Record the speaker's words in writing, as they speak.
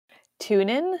tune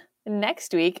in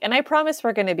next week. And I promise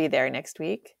we're going to be there next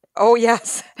week. Oh,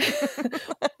 yes.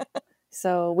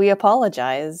 So we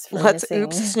apologize for Let's missing.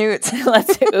 oops snoots.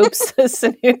 Let's oops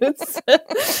snoots.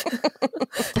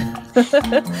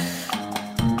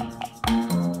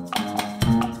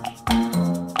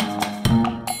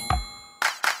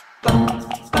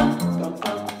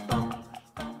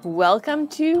 Welcome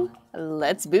to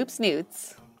Let's Boop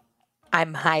Snoots.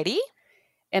 I'm Heidi.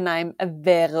 And I'm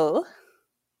Vero.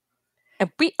 And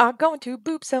we are going to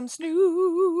boop some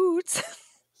snoots.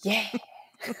 Yeah.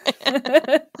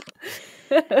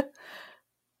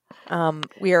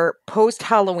 We are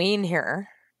post-Halloween here.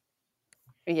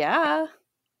 Yeah.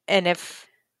 And if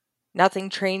nothing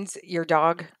trains your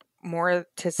dog more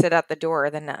to sit at the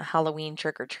door than Halloween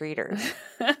trick-or-treaters,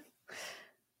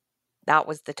 that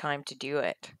was the time to do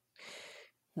it.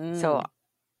 So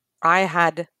I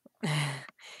had,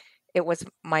 it was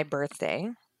my birthday.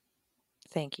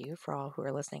 Thank you for all who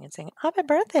are listening and saying, happy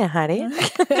birthday, Heidi.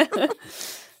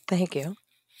 Thank you.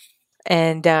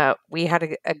 And we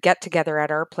had a get-together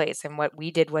at our place. And what we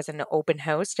did was an open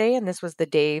house day. And this was the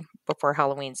day before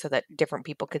Halloween so that different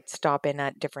people could stop in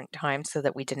at different times so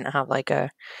that we didn't have like a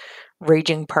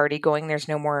raging party going. There's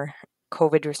no more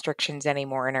COVID restrictions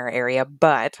anymore in our area.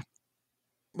 But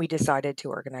we decided to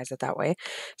organize it that way.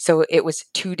 So it was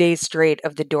 2 days straight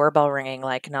of the doorbell ringing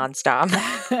like nonstop.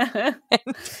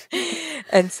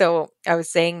 And so I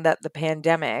was saying that the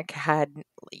pandemic had,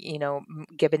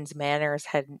 Gibbons manners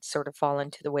had sort of fallen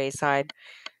to the wayside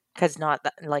because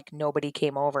nobody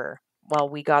came over. Well,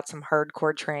 we got some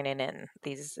hardcore training in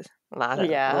these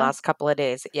last couple of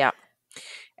days. Yeah.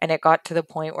 And it got to the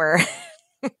point where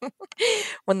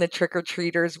when the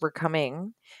trick-or-treaters were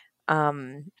coming,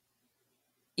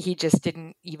 he just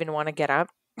didn't even want to get up.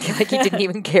 Like he didn't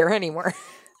even care anymore.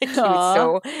 Like he was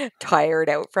so tired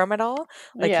out from it all.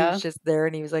 Like he was just there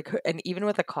and he was like, and even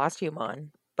with a costume on,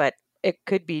 but it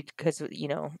could be because,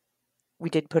 we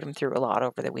did put him through a lot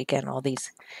over the weekend, all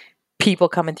these people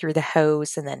coming through the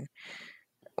house. And then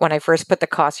when I first put the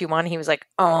costume on, he was like,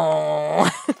 oh.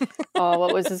 Oh,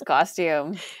 what was his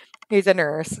costume? He's a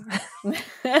nurse,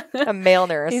 a male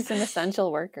nurse. He's an essential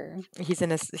worker. He's a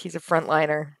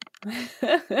frontliner.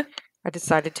 I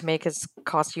decided to make his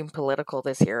costume political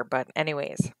this year, but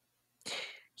anyways,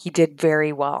 he did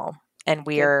very well. And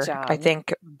we are, I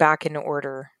think, back in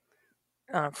order,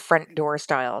 front door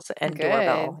styles and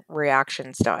doorbell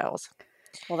reaction styles.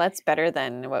 Well, that's better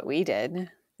than what we did.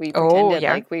 We pretended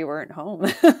like we weren't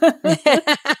home.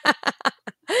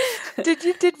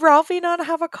 Did Ralphie not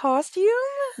have a costume?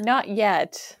 Not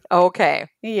yet. Okay.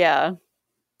 Yeah.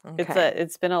 Okay.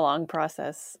 It's been a long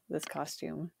process, this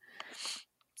costume.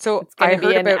 So it's going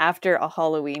to be after a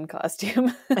Halloween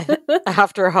costume.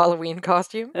 After a Halloween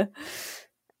costume?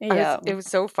 Yeah. It was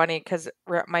so funny because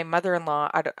my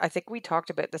mother-in-law, I think we talked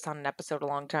about this on an episode a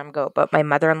long time ago, but my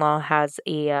mother-in-law has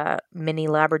a mini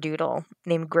Labradoodle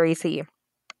named Gracie.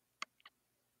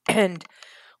 And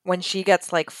when she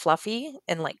gets like fluffy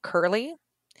and like curly,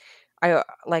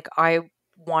 I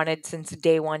wanted since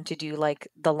day one to do like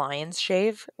the lion's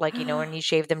shave, like, when you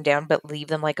shave them down but leave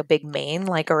them like a big mane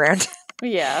like around.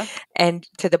 Yeah. And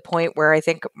to the point where I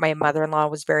think my mother-in-law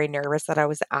was very nervous that I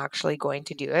was actually going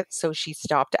to do it. So she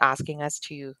stopped asking us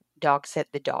to dog sit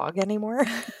the dog anymore.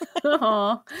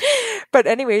 But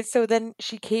anyway, so then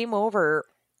she came over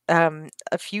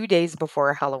a few days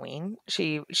before Halloween.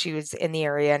 She was in the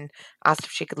area and asked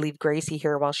if she could leave Gracie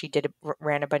here while she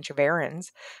ran a bunch of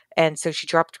errands. And so she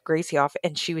dropped Gracie off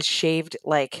and she was shaved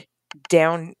like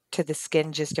down to the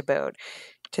skin just about,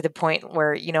 to the point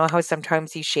where, how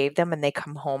sometimes you shave them and they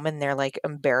come home and they're like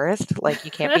embarrassed. Like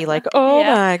you can't be like, oh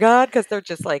my God, because they're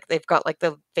just like, they've got like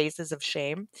the faces of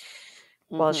shame.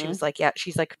 Well, she was like,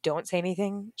 she's like, don't say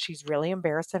anything. She's really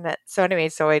embarrassed in it. So anyway,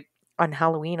 on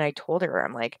Halloween, I told her,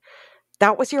 I'm like,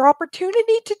 that was your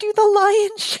opportunity to do the lion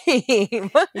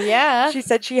shame. Yeah. She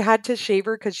said she had to shave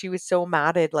her because she was so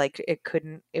matted, like it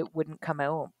wouldn't come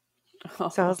out.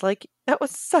 So I was like, that was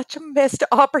such a missed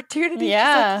opportunity.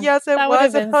 Yeah. She's like, yes, it that was. Would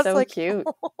have been and I was so like, cute.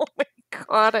 Oh my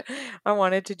God. I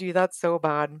wanted to do that so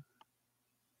bad.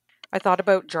 I thought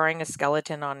about drawing a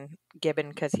skeleton on Gibbon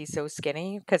because he's so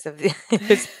skinny because of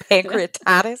his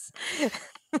pancreatitis.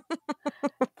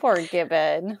 Poor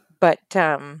Gibbon. But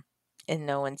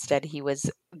no, instead he was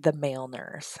the male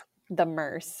nurse. The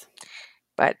nurse.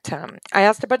 But I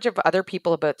asked a bunch of other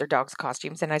people about their dogs'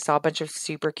 costumes, and I saw a bunch of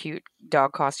super cute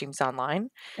dog costumes online.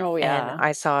 Oh, yeah. And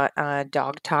I saw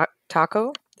dog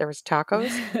taco. There was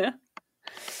tacos.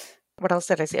 What else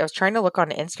did I see? I was trying to look on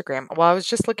Instagram. Well, I was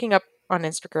just looking up on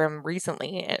Instagram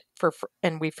recently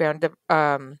and we found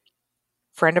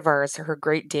friend of ours, her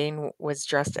Great Dane was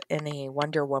dressed in a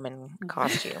Wonder Woman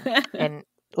costume and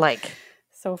like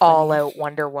so all out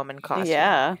Wonder Woman costume.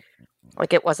 Yeah.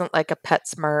 Like it wasn't like a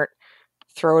PetSmart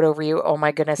throw it over you. Oh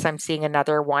my goodness, I'm seeing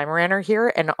another Weimaraner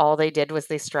here. And all they did was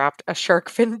they strapped a shark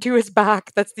fin to his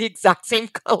back. That's the exact same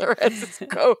color as his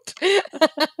coat.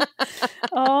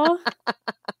 Oh.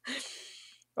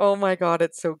 Oh my God,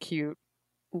 it's so cute.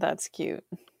 That's cute.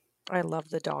 I love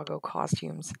the doggo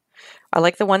costumes. I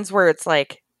like the ones where it's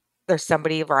like there's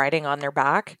somebody riding on their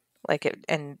back, like it,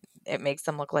 and it makes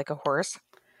them look like a horse.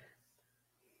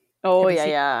 Oh,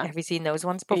 yeah. Have you seen those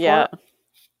ones before? Yeah.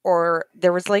 Or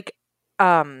there was like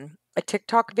a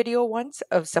TikTok video once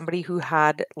of somebody who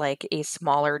had like a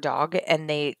smaller dog and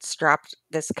they strapped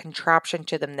this contraption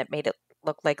to them that made it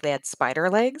look like they had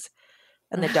spider legs.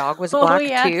 And the dog was black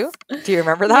too. Do you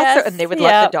remember that? Yes, and they would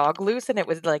let the dog loose and it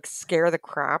would like scare the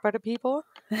crap out of people.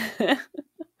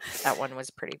 That one was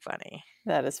pretty funny.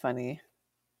 That is funny.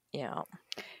 Yeah.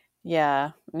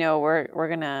 Yeah. No, we're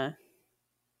gonna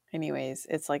anyways,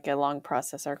 it's like a long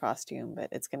process, our costume, but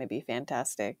it's gonna be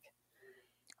fantastic.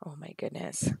 Oh my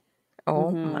goodness.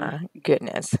 Oh my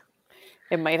goodness.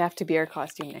 It might have to be our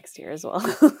costume next year as well.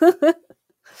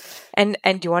 And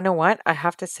do you want to know what? I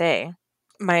have to say,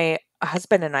 my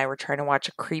husband and I were trying to watch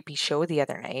a creepy show the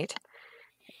other night,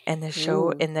 and the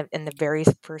show in the very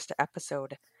first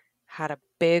episode had a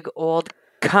big old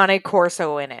Cane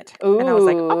Corso in it. Ooh. And I was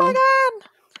like, oh my God,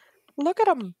 look at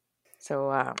him.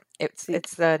 So it's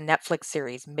the Netflix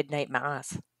series Midnight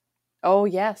Mass. Oh,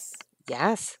 yes.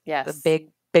 Yes. The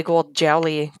big old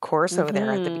jowly Corso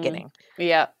there at the beginning.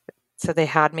 Yeah. So they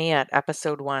had me at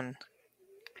episode 1.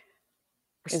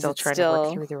 We're still trying to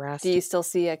work through the rest. Do you still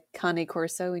see a Cane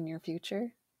Corso in your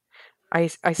future? I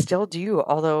still do,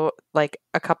 although like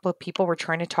a couple of people were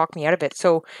trying to talk me out of it.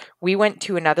 So we went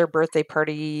to another birthday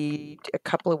party a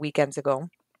couple of weekends ago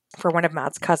for one of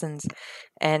Matt's cousins,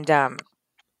 and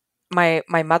my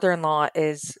mother-in-law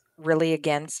is really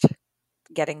against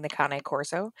getting the Cane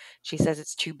Corso. She says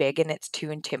it's too big and it's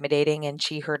too intimidating, and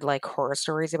she heard like horror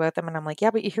stories about them, and I'm like,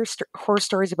 yeah, but you hear horror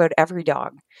stories about every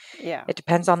dog. Yeah, it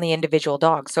depends on the individual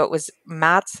dog. So it was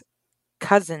Matt's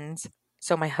cousins,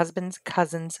 so my husband's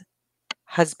cousin's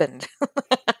husband.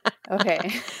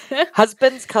 Okay.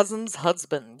 Husband's cousin's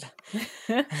husband.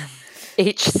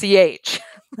 HCH.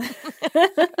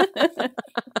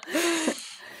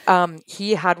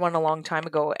 He had one a long time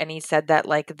ago, and he said that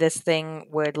like this thing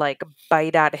would like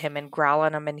bite at him and growl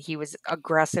at him, and he was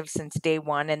aggressive since day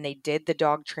one, and they did the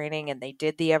dog training and they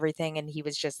did the everything, and he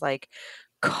was just like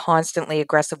constantly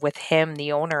aggressive with him,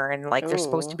 the owner, and like they're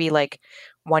supposed to be like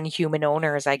one human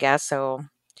owners, I guess. So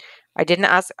I didn't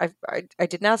ask I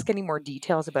didn't ask any more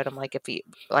details about him, like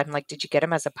I'm like, did you get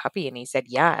him as a puppy? And he said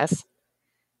yes.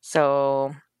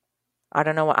 So I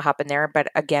don't know what happened there, but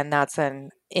again, that's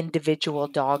an individual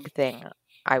dog thing,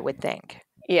 I would think.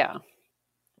 Yeah.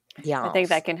 Yeah. I think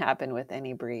that can happen with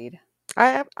any breed.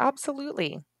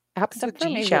 Absolutely. Happens Except with for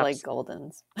maybe G-Chefs. like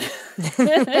Goldens.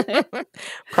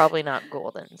 Probably not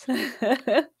Goldens.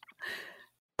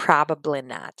 Probably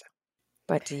not.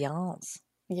 But yes.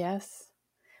 Yes.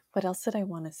 What else did I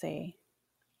want to say?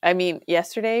 I mean,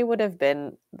 yesterday would have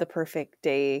been the perfect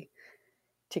day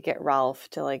to get Ralph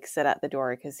to like sit at the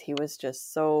door because he was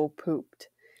just so pooped.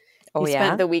 Oh, he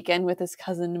spent the weekend with his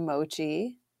cousin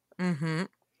Mochi. Mm-hmm.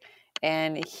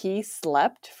 And he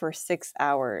slept for 6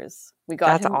 hours.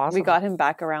 That's awesome. We got him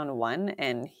back around 1,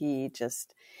 and he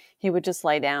would just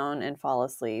lie down and fall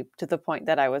asleep to the point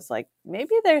that I was like,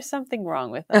 maybe there's something wrong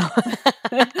with him.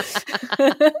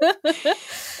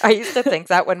 I used to think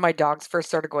that when my dogs first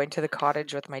started going to the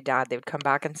cottage with my dad, they would come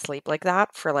back and sleep like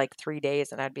that for like 3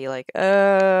 days, and I'd be like,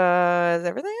 is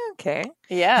everything okay?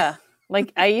 Yeah.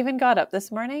 Like I even got up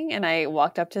this morning and I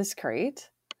walked up to his crate,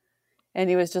 and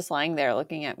he was just lying there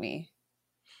looking at me.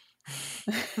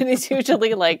 And he's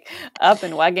usually like up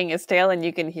and wagging his tail, and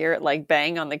you can hear it like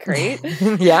bang on the crate.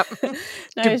 Yep. And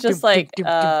I was just like,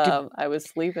 I was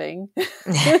sleeping.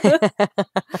 So I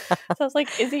was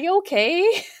like, is he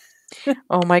okay?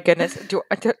 Oh my goodness. Do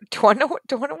you want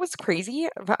to know what's crazy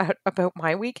about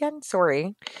my weekend?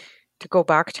 Sorry to go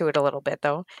back to it a little bit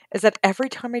though, is that every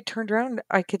time I turned around,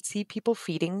 I could see people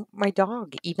feeding my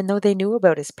dog, even though they knew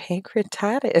about his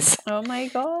pancreatitis. Oh my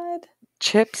God.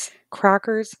 Chips,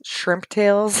 crackers, shrimp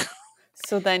tails.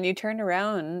 So then you turn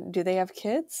around, do they have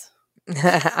kids?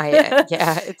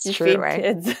 Yeah, it's you true, feed right?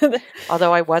 Kids.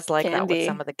 Although I was like Candy. that with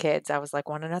some of the kids. I was like,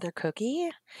 want another cookie?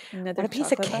 Want a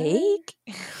piece of cake?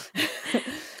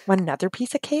 Want another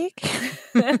piece of cake?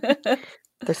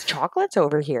 There's chocolates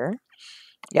over here.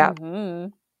 Yeah. Mm-hmm.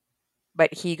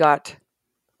 But he got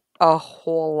a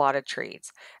whole lot of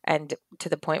treats. And to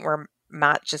the point where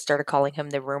Matt just started calling him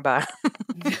the Roomba.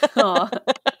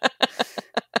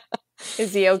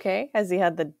 Is he okay? Has he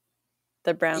had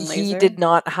the brown laser? He did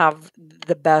not have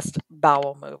the best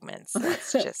bowel movements,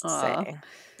 let's just say.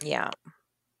 Yeah,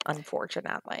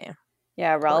 unfortunately.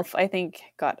 Yeah, Ralph, I think,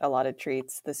 got a lot of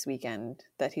treats this weekend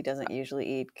that he doesn't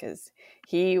usually eat because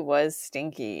he was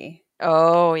stinky.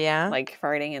 Oh, yeah? Like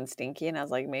farting and stinky. And I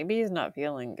was like, maybe he's not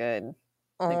feeling good.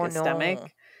 Oh, his no. Stomach.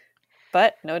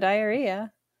 But no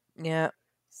diarrhea. Yeah.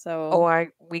 So.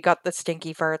 We got the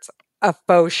stinky farts. A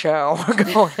faux show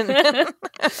going.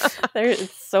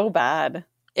 It's so bad.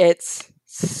 It's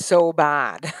so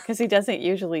bad. Because he doesn't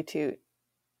usually toot.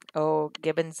 Oh,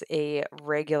 Gibbon's a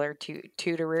regular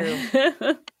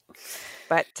tootaroo.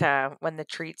 But when the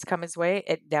treats come his way,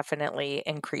 it definitely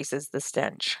increases the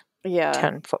stench. Yeah.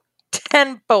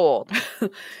 Tenfold.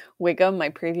 Wiggum, my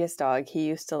previous dog, he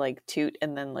used to like toot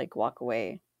and then like walk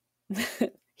away.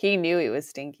 He knew he was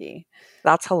stinky.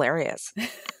 That's hilarious.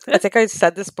 I think I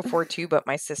said this before too, but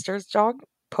my sister's dog,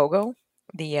 Pogo,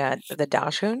 the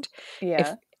dachshund,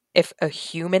 yeah. If a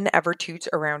human ever toots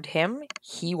around him,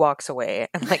 he walks away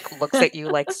and like looks at you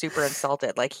like super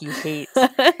insulted. Like he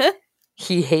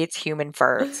hates human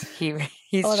farts.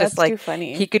 He's just like, too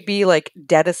funny. He could be like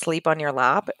dead asleep on your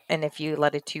lap, and if you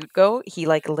let a toot go, he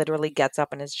like literally gets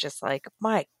up and is just like,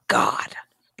 my God,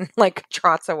 like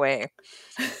trots away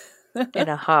in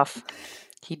a huff.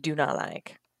 He do not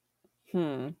like.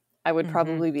 I would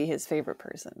probably be his favorite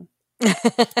person.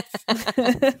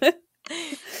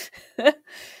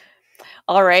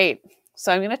 All right.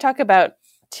 So I'm going to talk about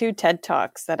 2 TED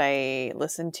Talks that I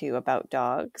listened to about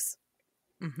dogs.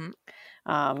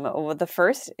 Well, the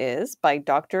first is by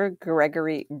Dr.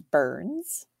 Gregory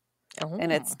Burns,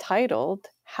 and it's titled,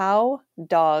 How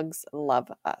Dogs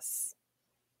Love Us.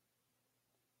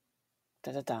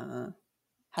 Da-da-da.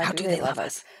 How do they love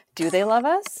us? Do they love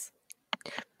us?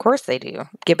 Of course they do.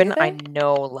 Gibbon, I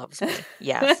know, loves me.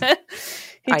 Yes.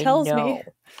 He tells me.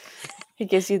 He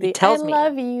gives you the I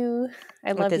love you.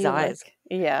 I love you. With his eyes.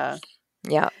 Yeah.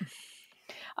 Yeah.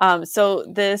 So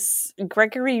this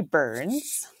Gregory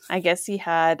Burns, I guess he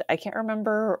had, I can't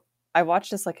remember, I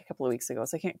watched this like a couple of weeks ago,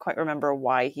 so I can't quite remember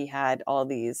why he had all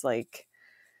these like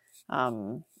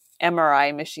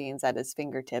MRI machines at his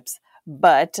fingertips,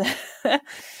 but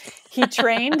he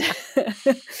trained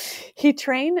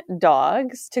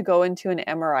dogs to go into an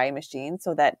MRI machine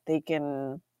so that they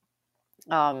can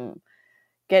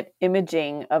get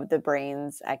imaging of the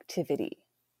brain's activity.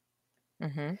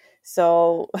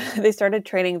 So they started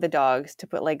training the dogs to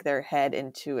put like their head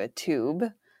into a tube,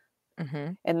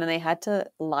 and then they had to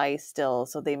lie still.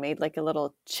 So they made like a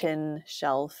little chin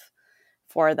shelf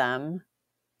for them,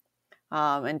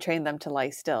 and trained them to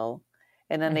lie still.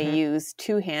 And then they used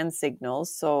 2 hand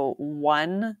signals. So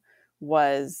one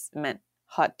meant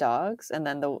hot dogs, and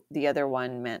then the other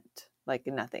one meant like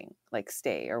nothing, like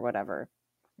stay or whatever.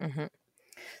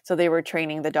 So they were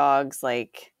training the dogs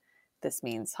like, this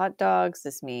means hot dogs,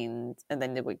 this means, and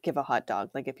then they would give a hot dog,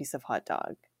 like a piece of hot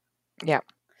dog. Yeah.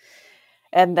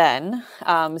 And then,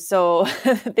 so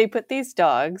they put these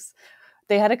dogs,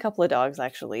 they had a couple of dogs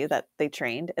actually that they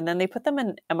trained, and then they put them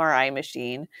in an MRI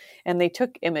machine and they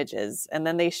took images, and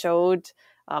then they showed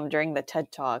during the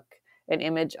TED Talk an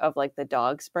image of like the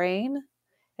dog's brain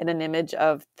and an image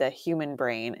of the human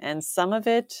brain. And some of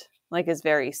it like is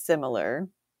very similar,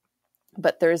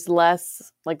 but there's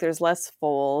less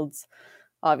folds,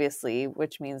 obviously,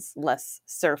 which means less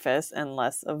surface and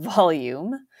less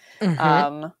volume.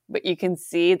 But you can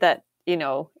see that,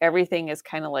 everything is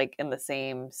kind of like in the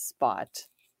same spot.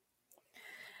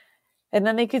 And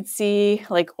then they could see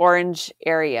like orange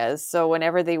areas. So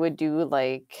whenever they would do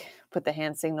like put the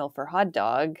hand signal for hot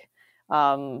dog,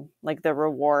 like the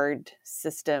reward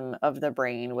system of the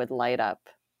brain would light up.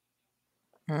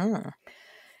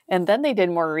 And then they did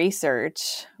more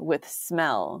research with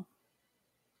smell.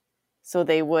 So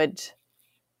they would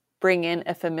bring in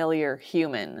a familiar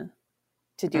human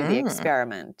to do the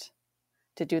experiment,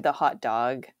 to do the hot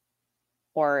dog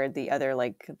or the other,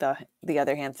 like the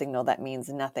other hand signal that means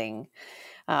nothing.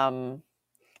 So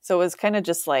it was kind of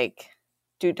just like,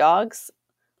 do dogs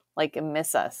like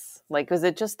miss us? Like, was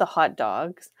it just the hot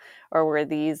dogs, or were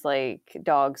these like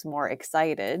dogs more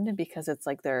excited because it's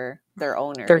like their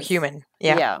owners? They're human.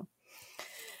 Yeah.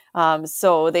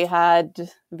 So they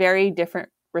had very different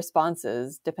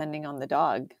responses depending on the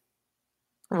dog.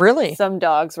 Really? Some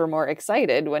dogs were more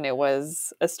excited when it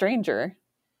was a stranger.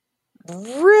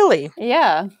 Really?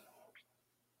 Yeah.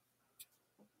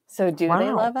 So do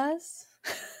they love us?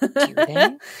 Do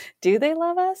they? Do they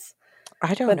love us?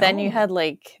 I don't know. But then you had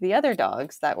like the other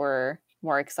dogs that were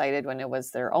more excited when it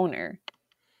was their owner.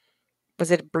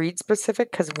 Was it breed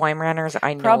specific? Because Weimaraners,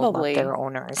 I know, Probably. love their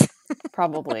owners.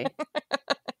 Probably.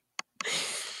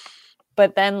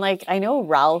 But then, like, I know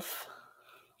Ralph,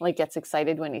 like, gets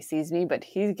excited when he sees me, but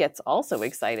he gets also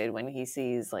excited when he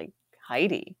sees, like,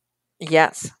 Heidi.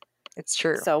 Yes, it's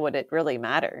true. So would it really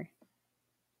matter?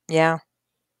 Yeah.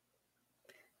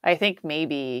 I think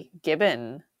maybe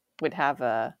Gibbon would have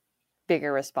a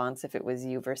bigger response if it was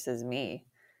you versus me.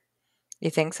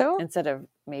 You think so? Instead of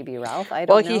maybe Ralph? I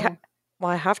don't know.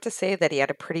 Well, I have to say that he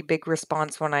had a pretty big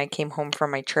response when I came home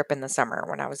from my trip in the summer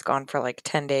when I was gone for like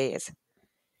 10 days.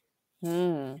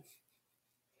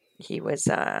 He was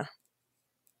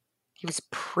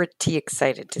pretty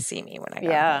excited to see me when I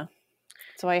got home.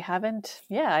 So I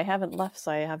haven't left,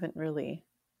 so I haven't really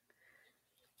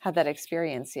had that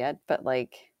experience yet, but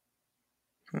like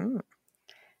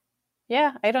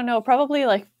yeah, I don't know, probably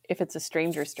like if it's a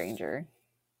stranger danger.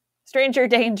 Stranger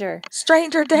danger.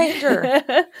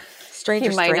 He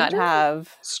might not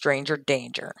have stranger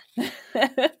danger.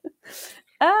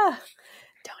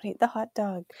 Don't eat the hot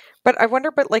dog. But I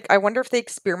wonder if they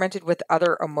experimented with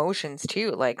other emotions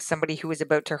too, like somebody who was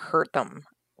about to hurt them.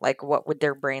 Like, what would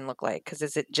their brain look like? Because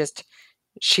is it just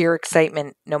sheer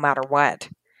excitement no matter what?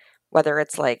 Whether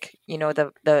it's like, you know,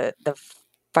 the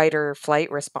fight or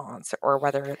flight response, or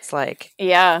whether it's like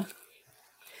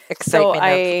excitement of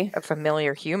a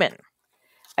familiar human.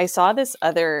 I saw this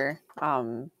other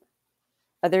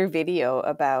video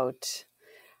about,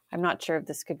 I'm not sure if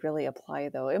this could really apply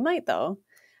though. It might though.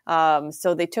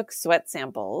 So they took sweat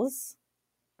samples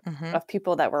of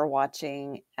people that were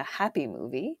watching a happy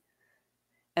movie,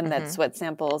 and that sweat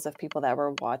samples of people that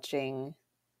were watching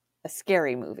a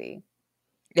scary movie.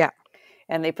 Yeah.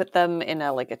 And they put them in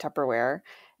a Tupperware.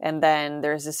 And then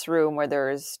there's this room where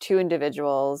there's two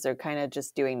individuals. They're kind of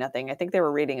just doing nothing. I think they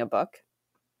were reading a book.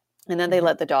 And then they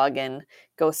let the dog in,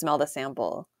 go smell the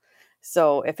sample.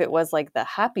 So if it was like the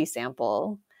happy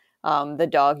sample, the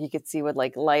dog you could see would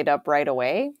like light up right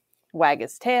away, wag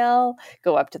his tail,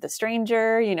 go up to the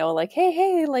stranger, you know, like,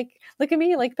 hey, like, look at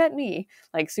me, like, pet me,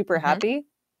 like super happy.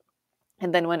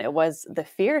 And then when it was the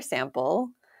fear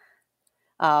sample,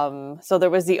 so there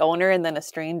was the owner and then a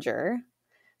stranger,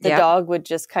 the dog would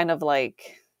just kind of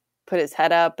like put his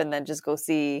head up and then just go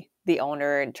see the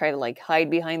owner and try to like hide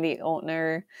behind the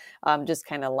owner, just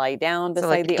kind of lie down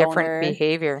beside the different owner.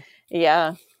 Behavior.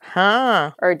 Yeah.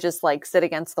 Huh. Or just like sit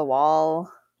against the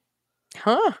wall.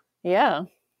 Huh. Yeah.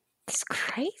 It's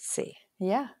crazy.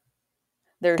 Yeah.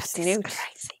 They're snoots.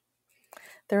 Crazy.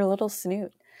 They're a little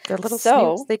snoot. They're little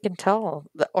snoots. They can tell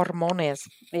the hormones.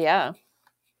 Yeah.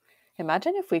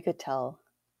 Imagine if we could tell.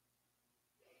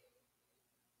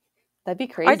 That'd be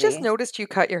crazy. I just noticed you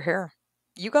cut your hair.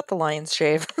 You got the lion's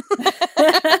shave.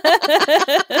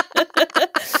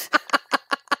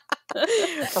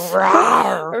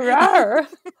 Rawr. Rawr.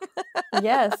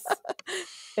 Yes.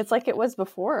 It's like it was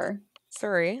before.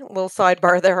 Sorry, a little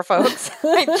sidebar there, folks.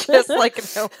 I just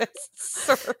noticed.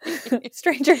 Sorry.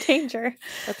 Stranger danger.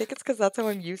 I think it's because that's how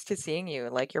I'm used to seeing you.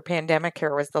 Like, your pandemic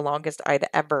hair was the longest I'd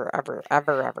ever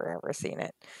seen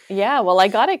it. Yeah, well, I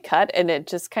got it cut and it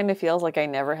just kind of feels like I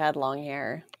never had long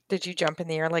hair. Did you jump in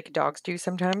the air like dogs do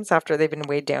sometimes after they've been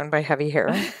weighed down by heavy hair?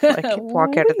 Like,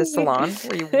 walk out of the salon?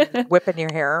 Were you whipping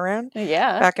your hair around?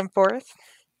 Yeah. Back and forth?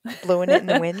 Blowing it in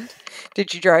the wind?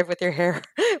 Did you drive with your hair,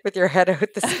 with your head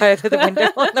out the side of the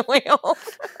window on the way home?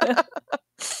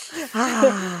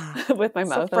 With my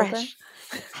mouth fresh.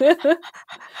 Open.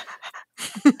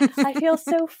 I feel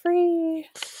so free.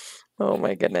 Oh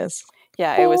my goodness.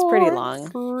 Yeah, it was pretty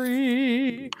long.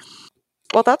 Free.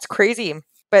 Well, that's crazy.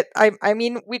 But I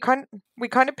mean, we kind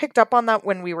of picked up on that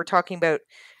when we were talking about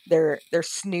their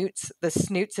snoots, the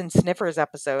snoots and sniffers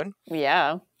episode.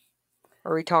 Yeah.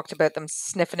 Or we talked about them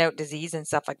sniffing out disease and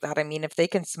stuff like that. I mean, if they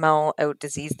can smell out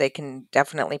disease, they can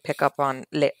definitely pick up on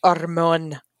les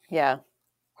hormones. Yeah.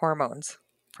 Hormones.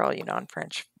 For all you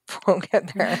non-French folk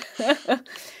out there.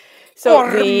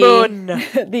 So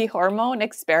the hormone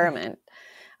experiment,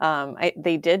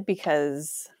 they did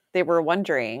because they were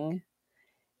wondering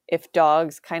if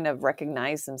dogs kind of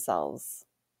recognize themselves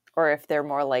or if they're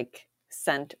more like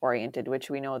scent oriented, which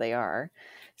we know they are.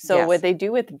 So what they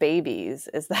do with babies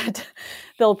is that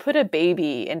they'll put a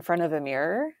baby in front of a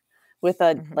mirror with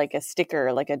a like a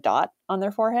sticker, like a dot on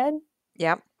their forehead.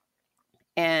 Yep.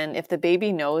 And if the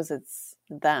baby knows it's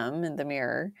them in the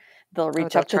mirror, they'll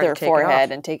reach up to their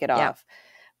forehead and take it off.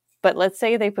 But let's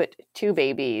say they put two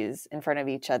babies in front of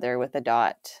each other with a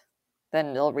dot,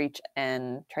 then they'll reach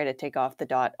and try to take off the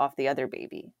dot off the other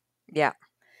baby. Yeah.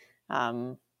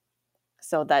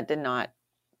 So that did not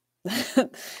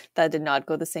That did not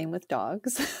go the same with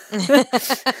dogs.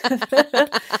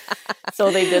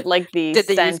 So they did like the Did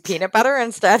they use peanut butter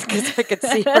instead? Because I could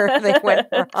see where they went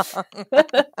wrong.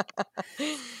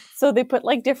 So they put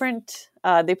like different,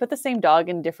 they put the same dog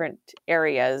in different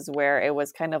areas where it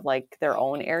was kind of like their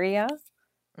own area.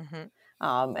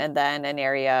 And then an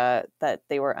area that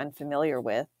they were unfamiliar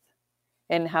with,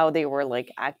 and how they were like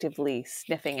actively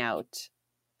sniffing out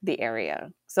the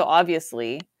area. So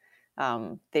obviously,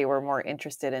 they were more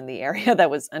interested in the area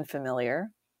that was unfamiliar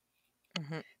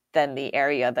than the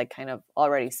area that kind of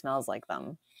already smells like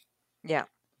them. Yeah.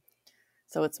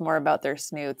 So it's more about their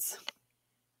snoots.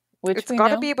 Which it's got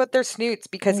to be about their snoots,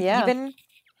 because even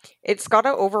it's got to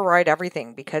override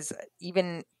everything, because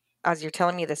even as you're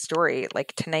telling me the story,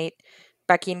 like tonight,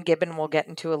 Becky and Gibbon will get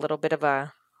into a little bit of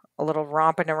a little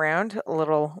romping around, a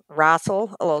little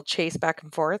wrestle, a little chase back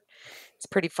and forth. It's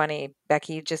pretty funny.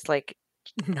 Becky just like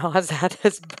gnaws at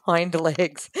his hind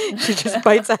legs. She just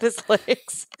bites at his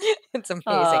legs. It's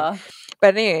amazing.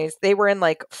 But anyways, they were in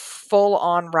like full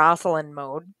on wrestling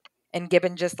mode. And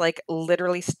Gibbon just like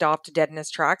literally stopped dead in his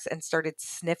tracks and started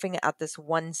sniffing at this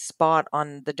one spot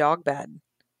on the dog bed.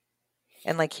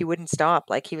 And like he wouldn't stop.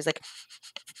 Like he was like,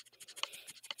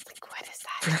 what is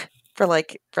that? For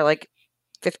like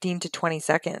 15 to 20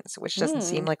 seconds, which doesn't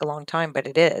seem like a long time, but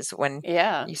it is when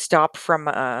you stop from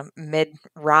mid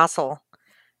wrestle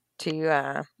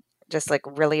to just like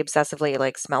really obsessively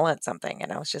like smell at something.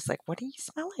 And I was just like, what are you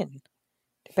smelling?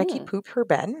 Did Becky poop her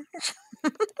bed?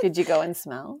 Did you go and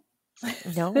smell?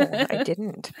 No, I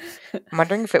didn't. I'm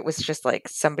wondering if it was just like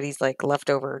somebody's like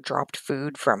leftover dropped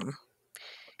food from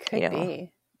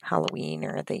Halloween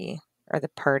or the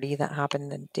party that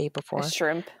happened the day before.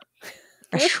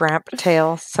 A shrimp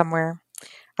tail somewhere.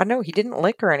 I don't know. He didn't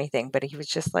lick or anything, but he was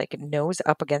just like nose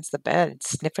up against the bed,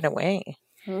 sniffing away.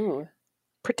 Ooh,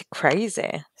 pretty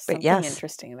crazy. Something but yes,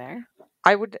 interesting there.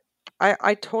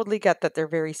 I totally get that they're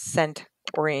very scent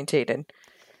orientated.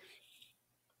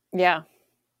 Yeah.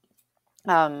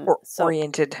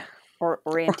 Oriented.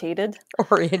 Orientated.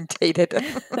 Orientated.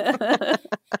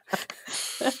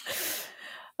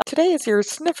 Today is your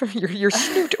sniffer, your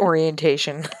snoot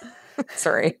orientation.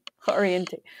 Sorry.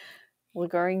 Orientate. We're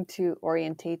going to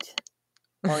orient.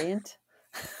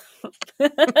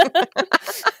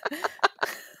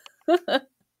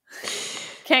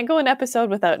 Can't go an episode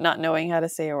without not knowing how to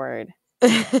say a word.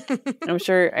 I'm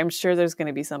sure there's going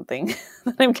to be something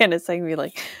that I'm going to say and be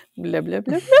like blah blah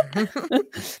blah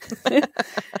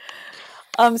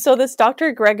blah. So this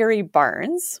Dr. Gregory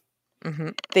Barnes,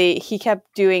 he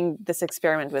kept doing this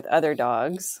experiment with other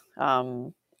dogs,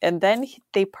 and then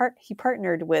he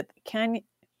partnered with Canine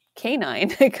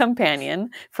Companion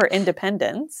for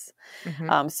Independence.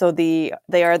 So they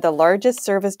are the largest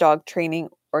service dog training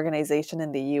organization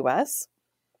in the U.S.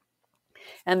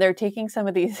 And they're taking some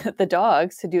of the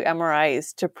dogs to do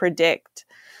MRIs to predict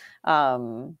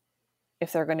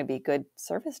if they're going to be good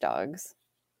service dogs.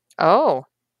 Oh.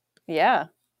 Yeah.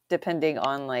 Depending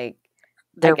on like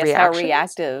their how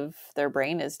reactive their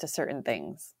brain is to certain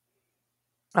things.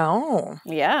 Oh.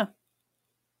 Yeah.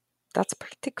 That's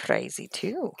pretty crazy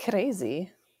too.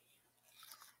 Crazy.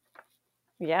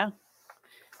 Yeah.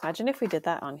 Imagine if we did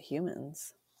that on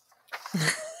humans.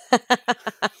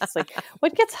 It's like,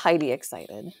 what gets Heidi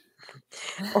excited?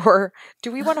 Or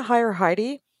do we want to hire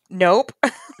Heidi? Nope.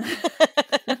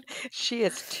 She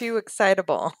is too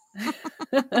excitable.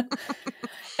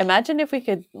 Imagine if we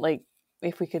could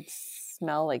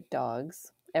smell like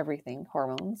dogs, everything,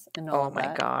 hormones and all of that. Oh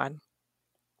my God.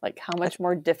 Like how much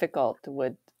more difficult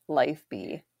would life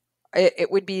be? It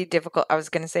would be difficult. I was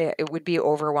going to say it would be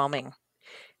overwhelming.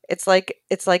 It's like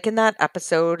in that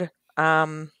episode,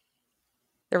 or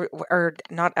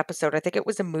not episode, I think it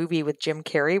was a movie with Jim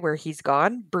Carrey where he's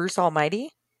God, Bruce Almighty.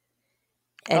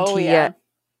 And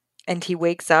and he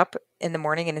wakes up in the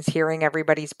morning and is hearing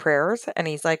everybody's prayers and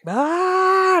he's like,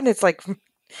 ah, and it's like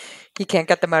he can't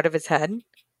get them out of his head.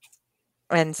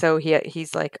 And so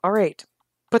he's like, all right,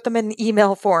 put them in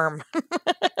email form.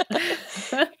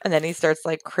 And then he starts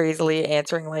like crazily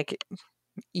answering like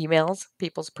emails,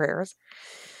 people's prayers.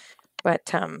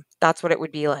 But that's what it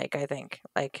would be like, I think.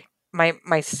 Like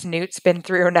my snoot's been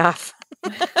through enough.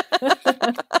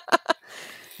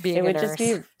 It would just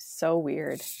be so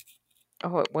weird.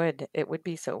 Oh, it would. It would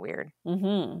be so weird.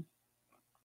 I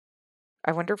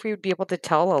wonder if we would be able to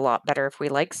tell a lot better if we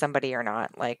like somebody or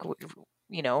not. Like,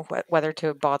 you know, whether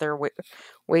to bother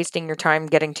wasting your time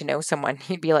getting to know someone.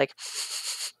 You'd be like,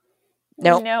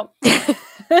 nope.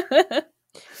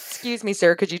 Excuse me,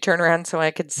 sir. Could you turn around so I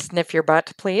could sniff your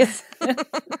butt, please?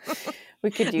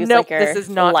 We could use like our this is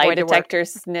not lie detector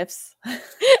sniffs.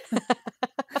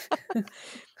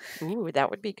 Ooh, that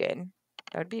would be good.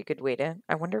 That would be a good way to.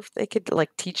 I wonder if they could like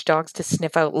teach dogs to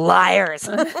sniff out liars.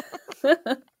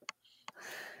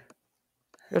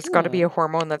 There's got to be a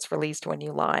hormone that's released when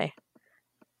you lie.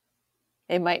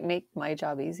 It might make my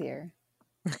job easier,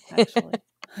 actually.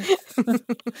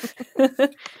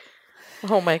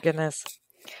 Oh my goodness.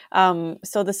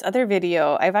 So this other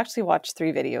video, I've actually watched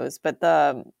 3 videos, but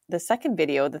the second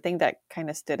video, the thing that kind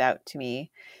of stood out to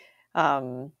me,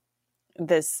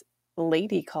 this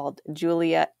lady called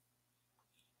Julia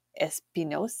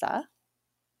Espinosa.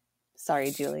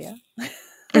 Sorry, Julia.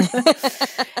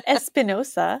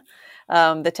 Espinosa.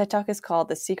 The TED Talk is called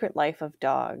The Secret Life of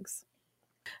Dogs.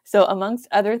 So amongst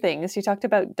other things, she talked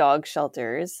about dog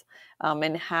shelters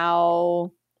and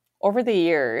how over the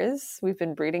years we've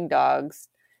been breeding dogs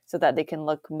so that they can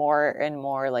look more and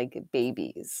more like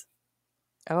babies.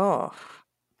 Oh,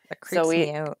 that creeps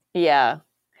me out. Yeah.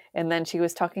 And then she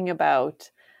was talking about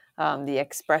the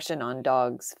expression on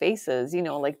dogs' faces, you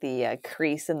know, like the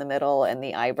crease in the middle and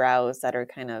the eyebrows that are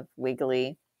kind of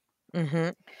wiggly. Mm-hmm.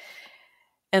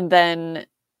 And then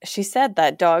she said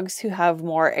that dogs who have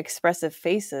more expressive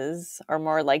faces are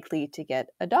more likely to get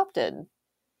adopted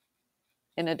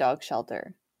in a dog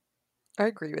shelter. I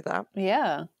agree with that.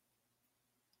 Yeah.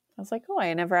 I was like, oh,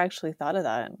 I never actually thought of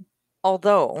that.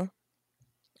 Although,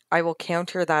 I will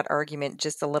counter that argument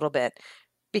just a little bit.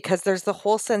 Because there's the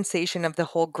whole sensation of the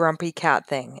whole grumpy cat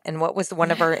thing. And what was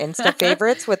one of our Insta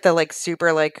favorites with the like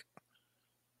super like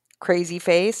crazy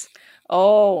face?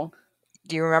 Oh.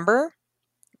 Do you remember?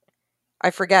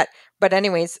 I forget. But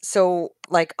anyways, so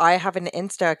like I have an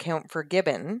Insta account for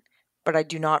Gibbon, but I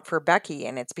do not for Becky.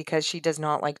 And it's because she does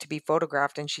not like to be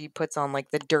photographed and she puts on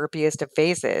like the derpiest of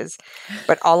faces.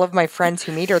 But all of my friends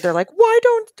who meet her, they're like, why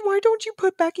don't you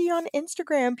put Becky on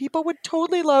Instagram? People would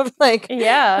totally love like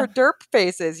her derp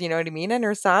faces, you know what I mean? And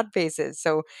her sad faces.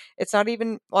 So it's not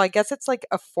even, well, I guess it's like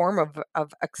a form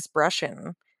of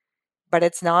expression, but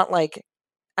it's not like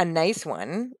a nice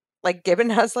one. Like Gibbon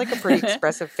has like a pretty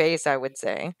expressive face, I would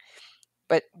say.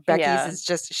 But Becky's is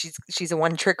just she's a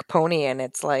one-trick pony, and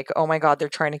it's like, oh my God, they're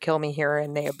trying to kill me here,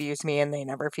 and they abuse me, and they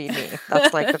never feed me.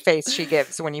 That's like the face she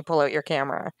gives when you pull out your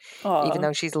camera, even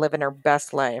though she's living her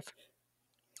best life.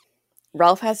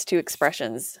 Ralph has 2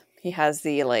 expressions. He has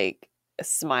the like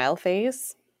smile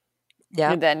face,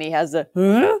 yeah, and then he has the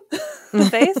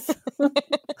face,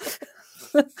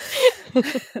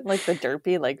 like the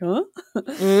derpy, like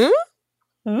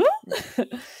What's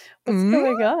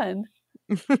going on?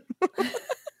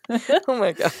 Oh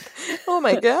my God. Oh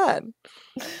my God.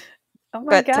 Oh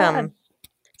my God.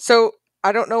 So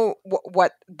I don't know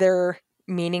what their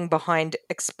meaning behind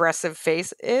expressive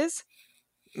face is.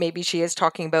 Maybe she is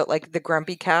talking about like the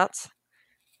grumpy cats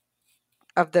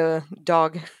of the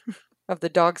dog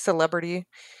celebrity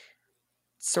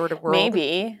sort of world.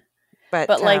 Maybe.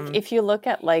 But like if you look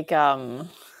at like I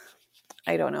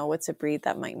don't know, what's a breed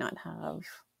that might not have?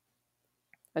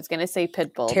 I was going to say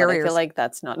pit bull, terriers. But I feel like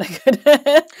that's not a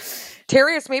good...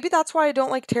 Terriers, maybe that's why I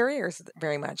don't like terriers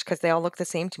very much, because they all look the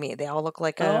same to me. They all look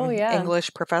like an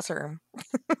English professor.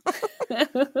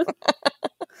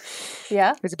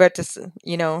 Yeah. Who's about to,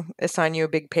 you know, assign you a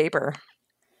big paper.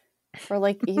 Or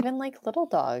like even like little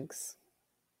dogs.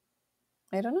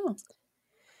 I don't know.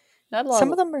 Not a lot.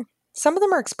 Some of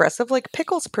them are expressive. Like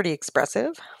Pickle's pretty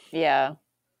expressive. Yeah.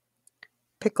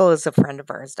 Pickle is a friend of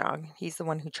ours, dog. He's the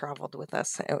one who traveled with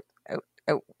us out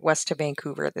west to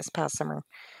Vancouver this past summer.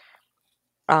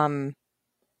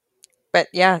 But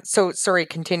yeah, so sorry,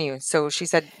 continue. So she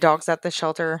said dogs at the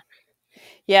shelter.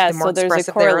 Yeah, so there's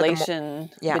a correlation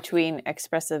between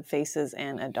expressive faces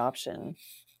and adoption.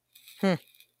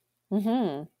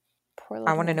 Mm-hmm.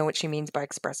 I want to know what she means by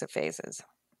expressive faces.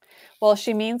 Well,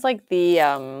 she means like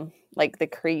the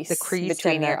crease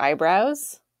between your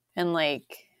eyebrows, and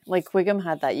like Wiggum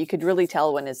had that. You could really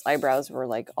tell when his eyebrows were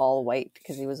like all white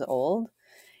because he was old,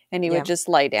 and he would just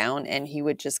lie down and he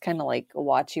would just kind of like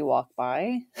watch you walk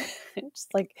by,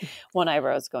 just like one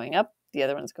eyebrow's going up, the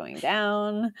other one's going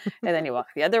down, and then you walk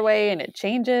the other way and it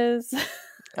changes.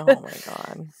 Oh my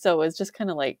God! So it's just kind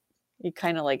of like you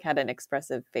kind of like had an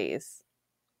expressive face.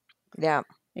 Yeah.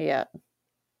 Yeah.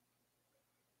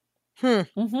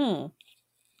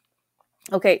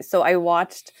 Okay, so I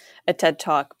watched a TED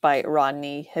Talk by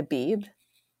Rodney Habib.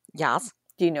 Yes.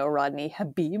 Do you know Rodney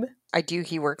Habib? I do.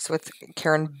 He works with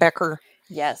Karen Becker.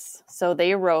 Yes. So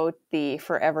they wrote The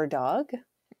Forever Dog.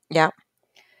 Yeah.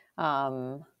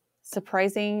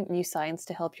 Surprising new science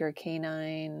to help your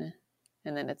canine,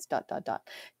 and then it's ... to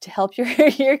help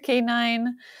your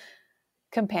canine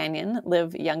companion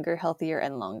live younger, healthier,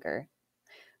 and longer,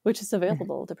 which is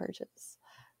available to purchase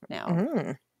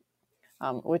now.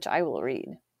 which I will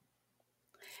read.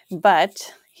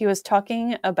 But he was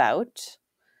talking about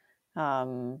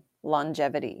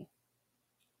longevity.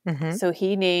 Mm-hmm. So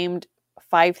he named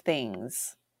 5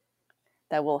 things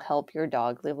that will help your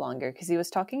dog live longer, because he was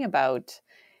talking about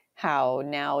how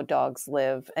now dogs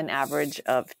live an average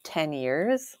of 10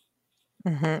 years.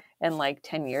 Mm-hmm. And like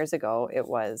 10 years ago, it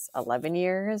was 11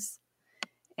 years.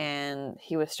 And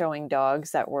he was showing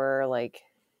dogs that were like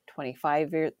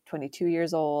 22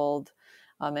 years old,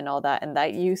 and all that. And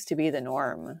that used to be the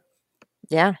norm.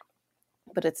 Yeah.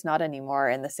 But it's not anymore.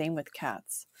 And the same with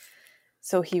cats.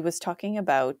 So he was talking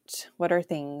about what are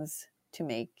things to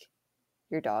make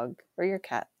your dog or your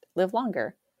cat live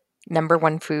longer. Number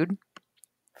 1, food.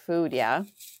 Food, yeah.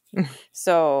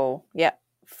 So, yeah,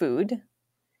 food.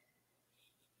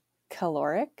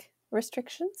 Caloric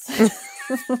restrictions.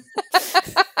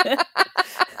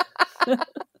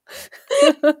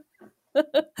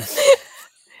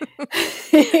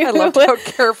 I loved how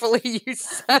carefully you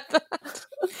said that.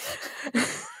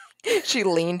 She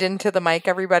leaned into the mic,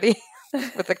 everybody,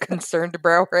 with a concerned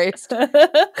brow raised.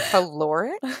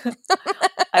 Caloric?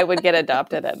 I would get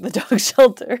adopted at the dog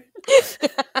shelter.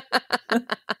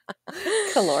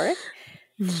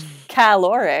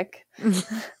 Caloric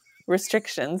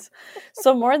restrictions.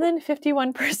 So more than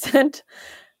 51%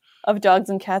 of dogs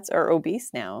and cats are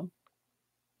obese now.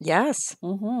 Yes.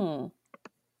 Mm-hmm.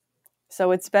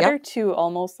 So it's better to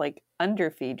almost like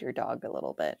underfeed your dog a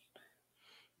little bit.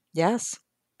 Yes.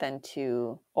 Than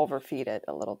to overfeed it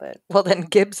a little bit. Well, then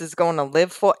Gibbs is going to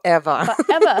live forever.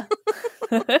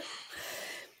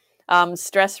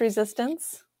 Stress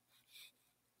resistance.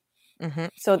 Mm-hmm.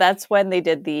 So that's when they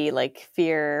did the like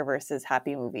fear versus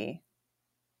happy movie.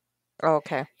 Oh,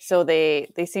 okay. So they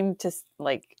seem to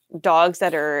like dogs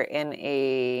that are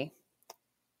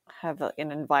have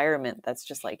an environment that's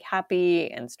just like happy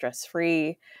and stress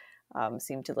free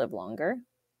seem to live longer.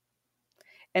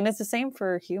 And it's the same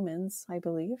for humans, I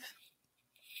believe.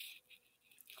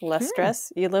 Less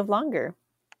stress, you live longer.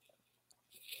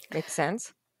 Makes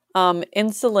sense.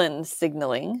 Insulin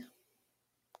signaling.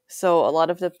 So a lot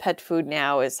of the pet food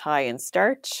now is high in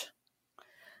starch.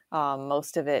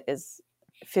 Most of it is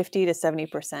 50 to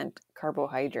 70%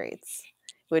 carbohydrates,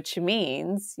 which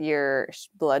means your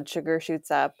blood sugar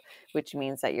shoots up, which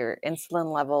means that your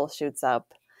insulin level shoots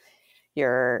up,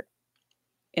 your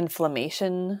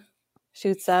inflammation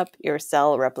shoots up, your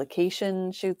cell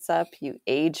replication shoots up, you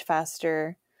age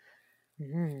faster.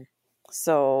 Mm-hmm.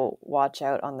 So watch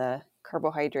out on the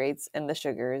carbohydrates and the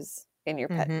sugars in your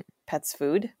pet's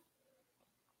food.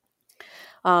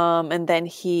 And then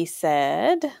he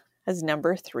said, as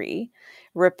number 3,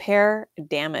 repair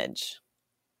damage.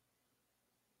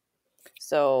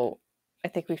 So I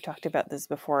think we've talked about this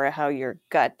before, how your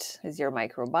gut is your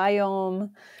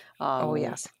microbiome. Oh,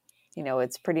 yes. You know,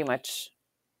 it's pretty much,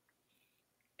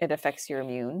 it affects your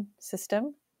immune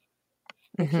system.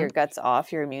 If your gut's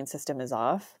off, your immune system is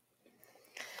off.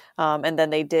 And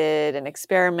then they did an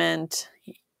experiment,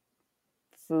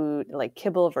 food like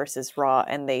kibble versus raw,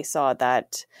 and they saw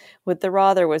that with the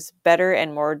raw there was better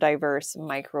and more diverse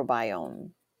microbiome.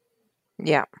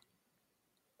 Yeah.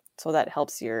 So that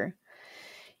helps your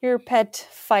pet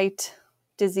fight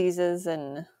diseases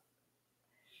and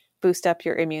boost up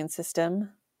your immune system.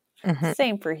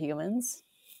 Same for humans.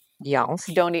 Yes.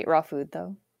 Don't eat raw food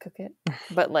though. Cook it.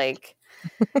 But like,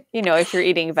 you know, if you're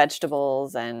eating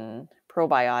vegetables and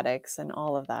probiotics and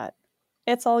all of that,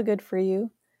 it's all good for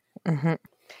you.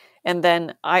 And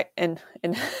then I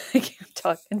can't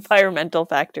talk environmental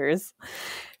factors.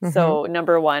 So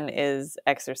number 1 is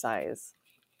exercise.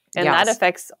 And that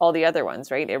affects all the other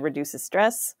ones, right? It reduces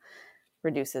stress,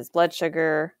 reduces blood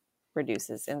sugar,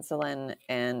 reduces insulin,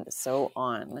 and so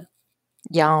on.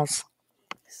 Yes.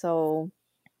 So,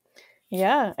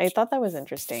 yeah, I thought that was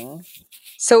interesting.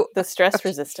 So the stress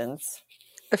resistance.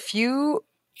 A few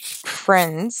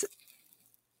friends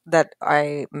that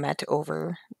I met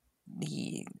over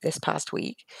this past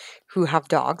week who have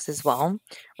dogs as well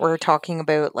were talking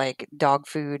about like dog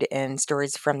food and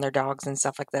stories from their dogs and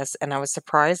stuff like this, and I was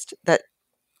surprised that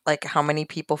like how many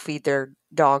people feed their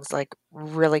dogs like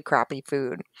really crappy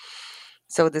food.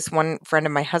 So this one friend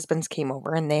of my husband's came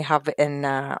over and they have an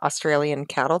Australian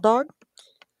cattle dog.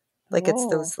 Like it's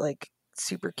those like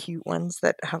super cute ones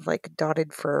that have like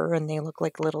dotted fur and they look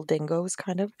like little dingoes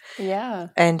kind of. Yeah.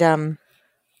 And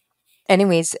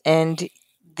anyways, and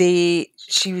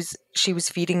she was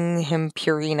feeding him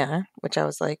Purina, which I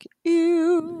was like,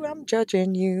 ew, I'm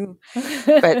judging you.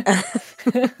 But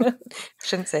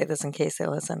shouldn't say this in case they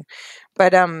listen.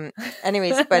 But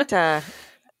anyways, but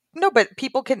no, but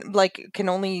people can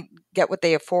only get what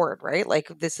they afford, right? Like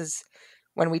this is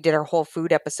when we did our whole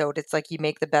food episode, it's like you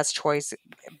make the best choice,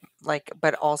 like,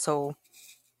 but also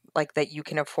like that you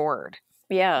can afford.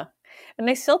 Yeah. And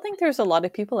I still think there's a lot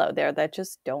of people out there that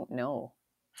just don't know.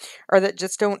 Or that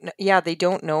just don't, they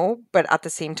don't know, but at the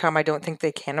same time, I don't think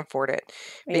they can afford it.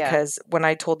 Because when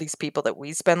I told these people that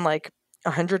we spend like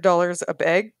 $100 a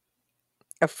bag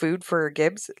of food for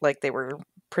Gibbs, like they were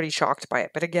pretty shocked by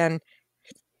it. But again,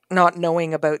 not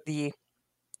knowing about the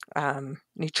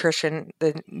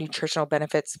nutritional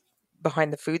benefits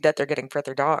behind the food that they're getting for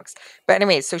their dogs. But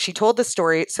anyways, so she told the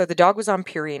story. So the dog was on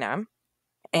Purina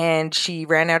and she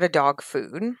ran out of dog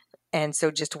food. And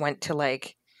so just went to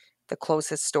like the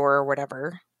closest store or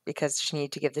whatever because she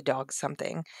needed to give the dog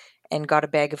something and got a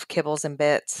bag of kibbles and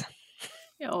bits.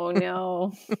 Oh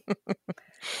no.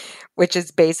 Which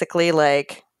is basically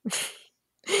like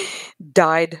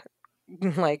dyed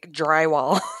like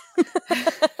drywall.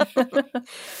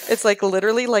 It's like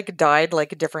literally like dyed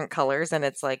like different colors and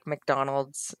it's like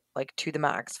McDonald's like to the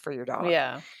max for your dog.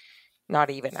 Yeah. Not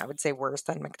even, I would say worse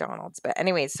than McDonald's. But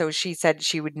anyway, so she said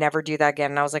she would never do that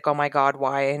again. And I was like, oh my God,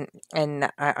 why? And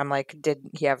I'm like, did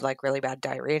he have like really bad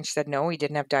diarrhea? And she said, no, he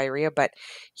didn't have diarrhea, but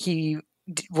he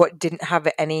didn't have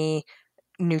any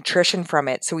nutrition from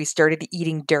it. So he started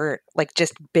eating dirt, like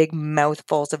just big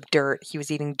mouthfuls of dirt. He was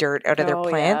eating dirt out of their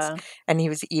plants and he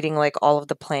was eating like all of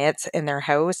the plants in their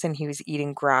house and he was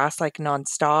eating grass like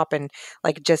nonstop and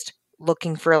like just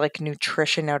looking for like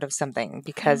nutrition out of something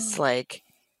because like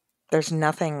there's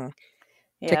nothing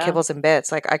to kibbles and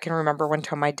bits. Like I can remember one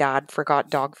time my dad forgot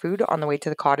dog food on the way to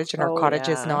the cottage and our cottage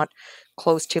is not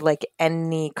close to like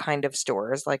any kind of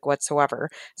stores like whatsoever.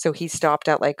 So he stopped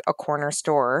at like a corner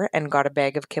store and got a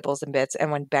bag of kibbles and bits.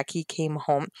 And when Becky came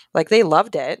home, like they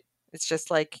loved it. It's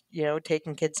just like, you know,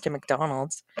 taking kids to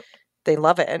McDonald's. They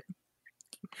love it.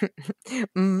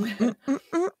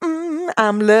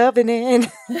 I'm loving it.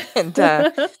 And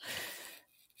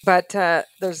but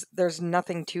there's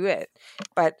nothing to it.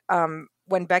 But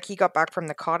when Becky got back from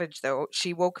the cottage, though,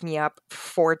 she woke me up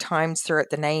 4 times throughout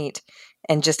the night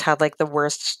and just had like the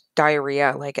worst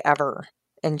diarrhea like ever.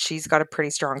 And she's got a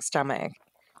pretty strong stomach,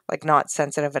 like not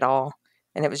sensitive at all.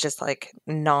 And it was just like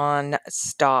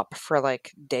non-stop for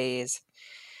like days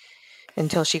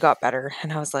until she got better.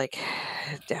 And I was like,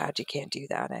 Dad, you can't do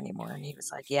that anymore. And he was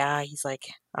like, yeah. He's like,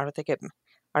 I don't think it.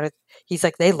 He's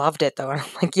like, they loved it though. And I'm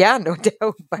like, yeah, no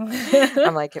doubt. But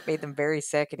I'm like, it made them very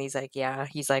sick. And he's like, yeah.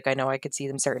 He's like, I know I could see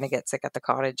them starting to get sick at the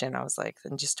cottage. And I was like,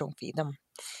 then just don't feed them.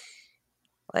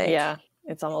 Like, yeah,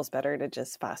 it's almost better to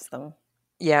just fast them.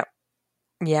 Yeah.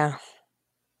 Yeah.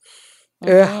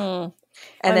 Mm-hmm.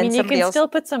 And then you can still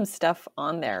put some stuff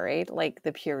on there, right? Like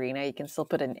the Purina, you can still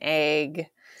put an egg.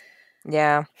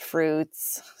 Yeah.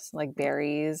 Fruits, like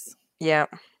berries. Yeah.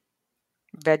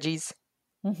 Veggies.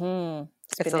 Mm-hmm.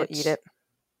 If they'll eat it.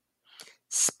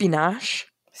 Spinach.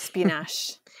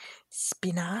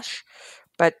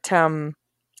 But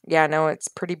yeah, no, it's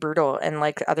pretty brutal. And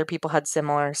like other people had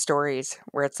similar stories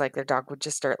where it's like their dog would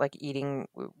just start like eating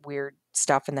weird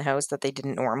stuff in the house that they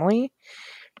didn't normally.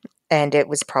 And it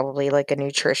was probably like a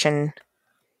nutrition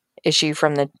issue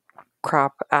from the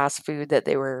crap ass food that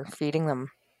they were feeding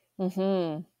them.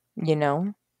 Mm-hmm. You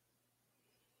know?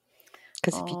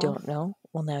 Because if you don't know,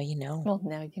 well, now you know. Well,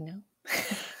 now you know.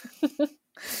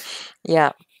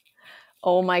 Yeah.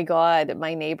 Oh my God.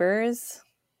 My neighbors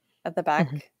at the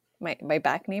back, my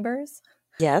back neighbors.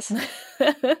 Yes.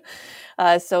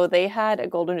 So they had a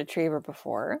golden retriever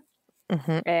before,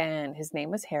 and his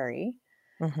name was Harry.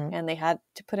 And they had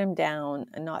to put him down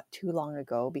not too long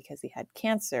ago because he had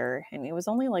cancer, and he was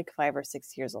only like 5 or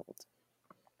 6 years old.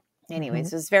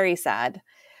 Anyways, it was very sad.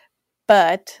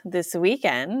 But this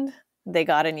weekend, they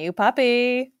got a new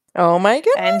puppy. Oh my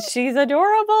goodness. And she's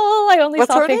adorable. I only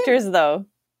saw pictures though.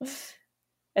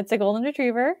 It's a golden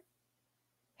retriever.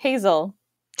 Hazel.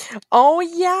 Oh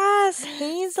yes,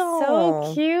 Hazel.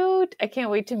 So cute. I can't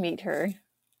wait to meet her.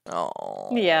 Oh.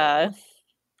 Yeah.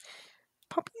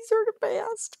 Puppies are the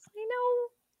best. I know.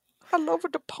 I love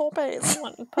the puppies. I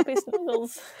want puppy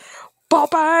snuggles.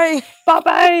 Popeye.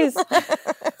 Popeyes.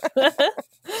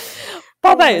 Popeyes.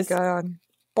 Oh my God.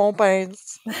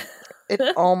 Popeyes.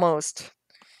 It almost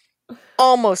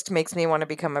makes me want to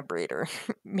become a breeder.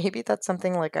 Maybe that's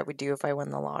something like I would do if I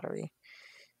won the lottery.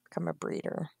 Become a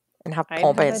breeder and have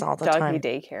Popeyes all the time. Doggy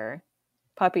daycare.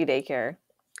 Puppy daycare.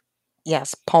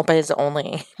 Yes, Popeyes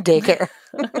only daycare.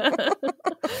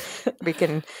 We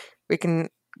can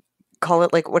call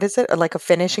it like, what is it? Like a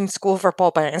finishing school for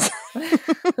Popeyes.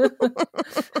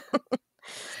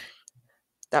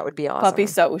 That would be awesome. Puppy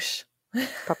Soch.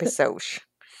 Puppy Soch.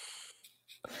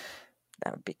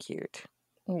 That would be cute.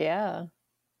 Yeah.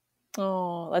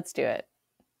 Oh, let's do it.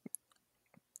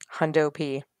 Hundo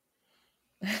P.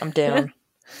 I'm down.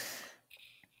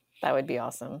 That would be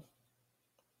awesome.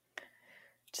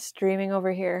 Just dreaming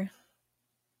over here.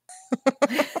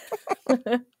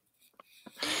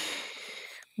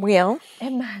 Well,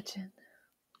 imagine.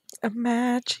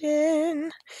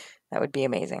 That would be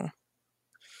amazing.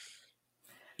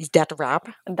 Is that a wrap?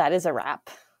 That is a wrap.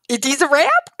 It is a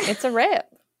wrap? It's a wrap.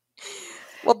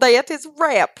 Well, that is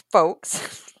wrap,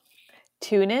 folks.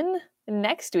 Tune in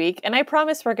next week, and I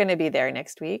promise we're going to be there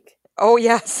next week. Oh,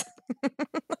 yes.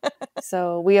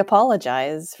 So we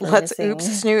apologize for Let's missing... oops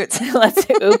snoots. Let's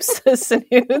oops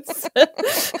snoots.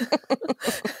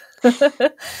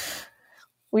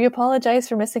 We apologize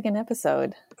for missing an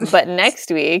episode. But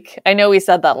next week, I know we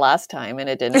said that last time and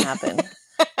it didn't happen.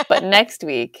 But next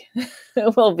week,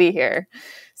 we'll be here.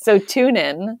 So tune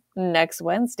in next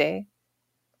Wednesday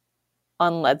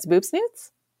on Let's Boop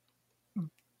Snoots.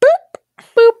 Boop.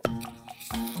 Boop.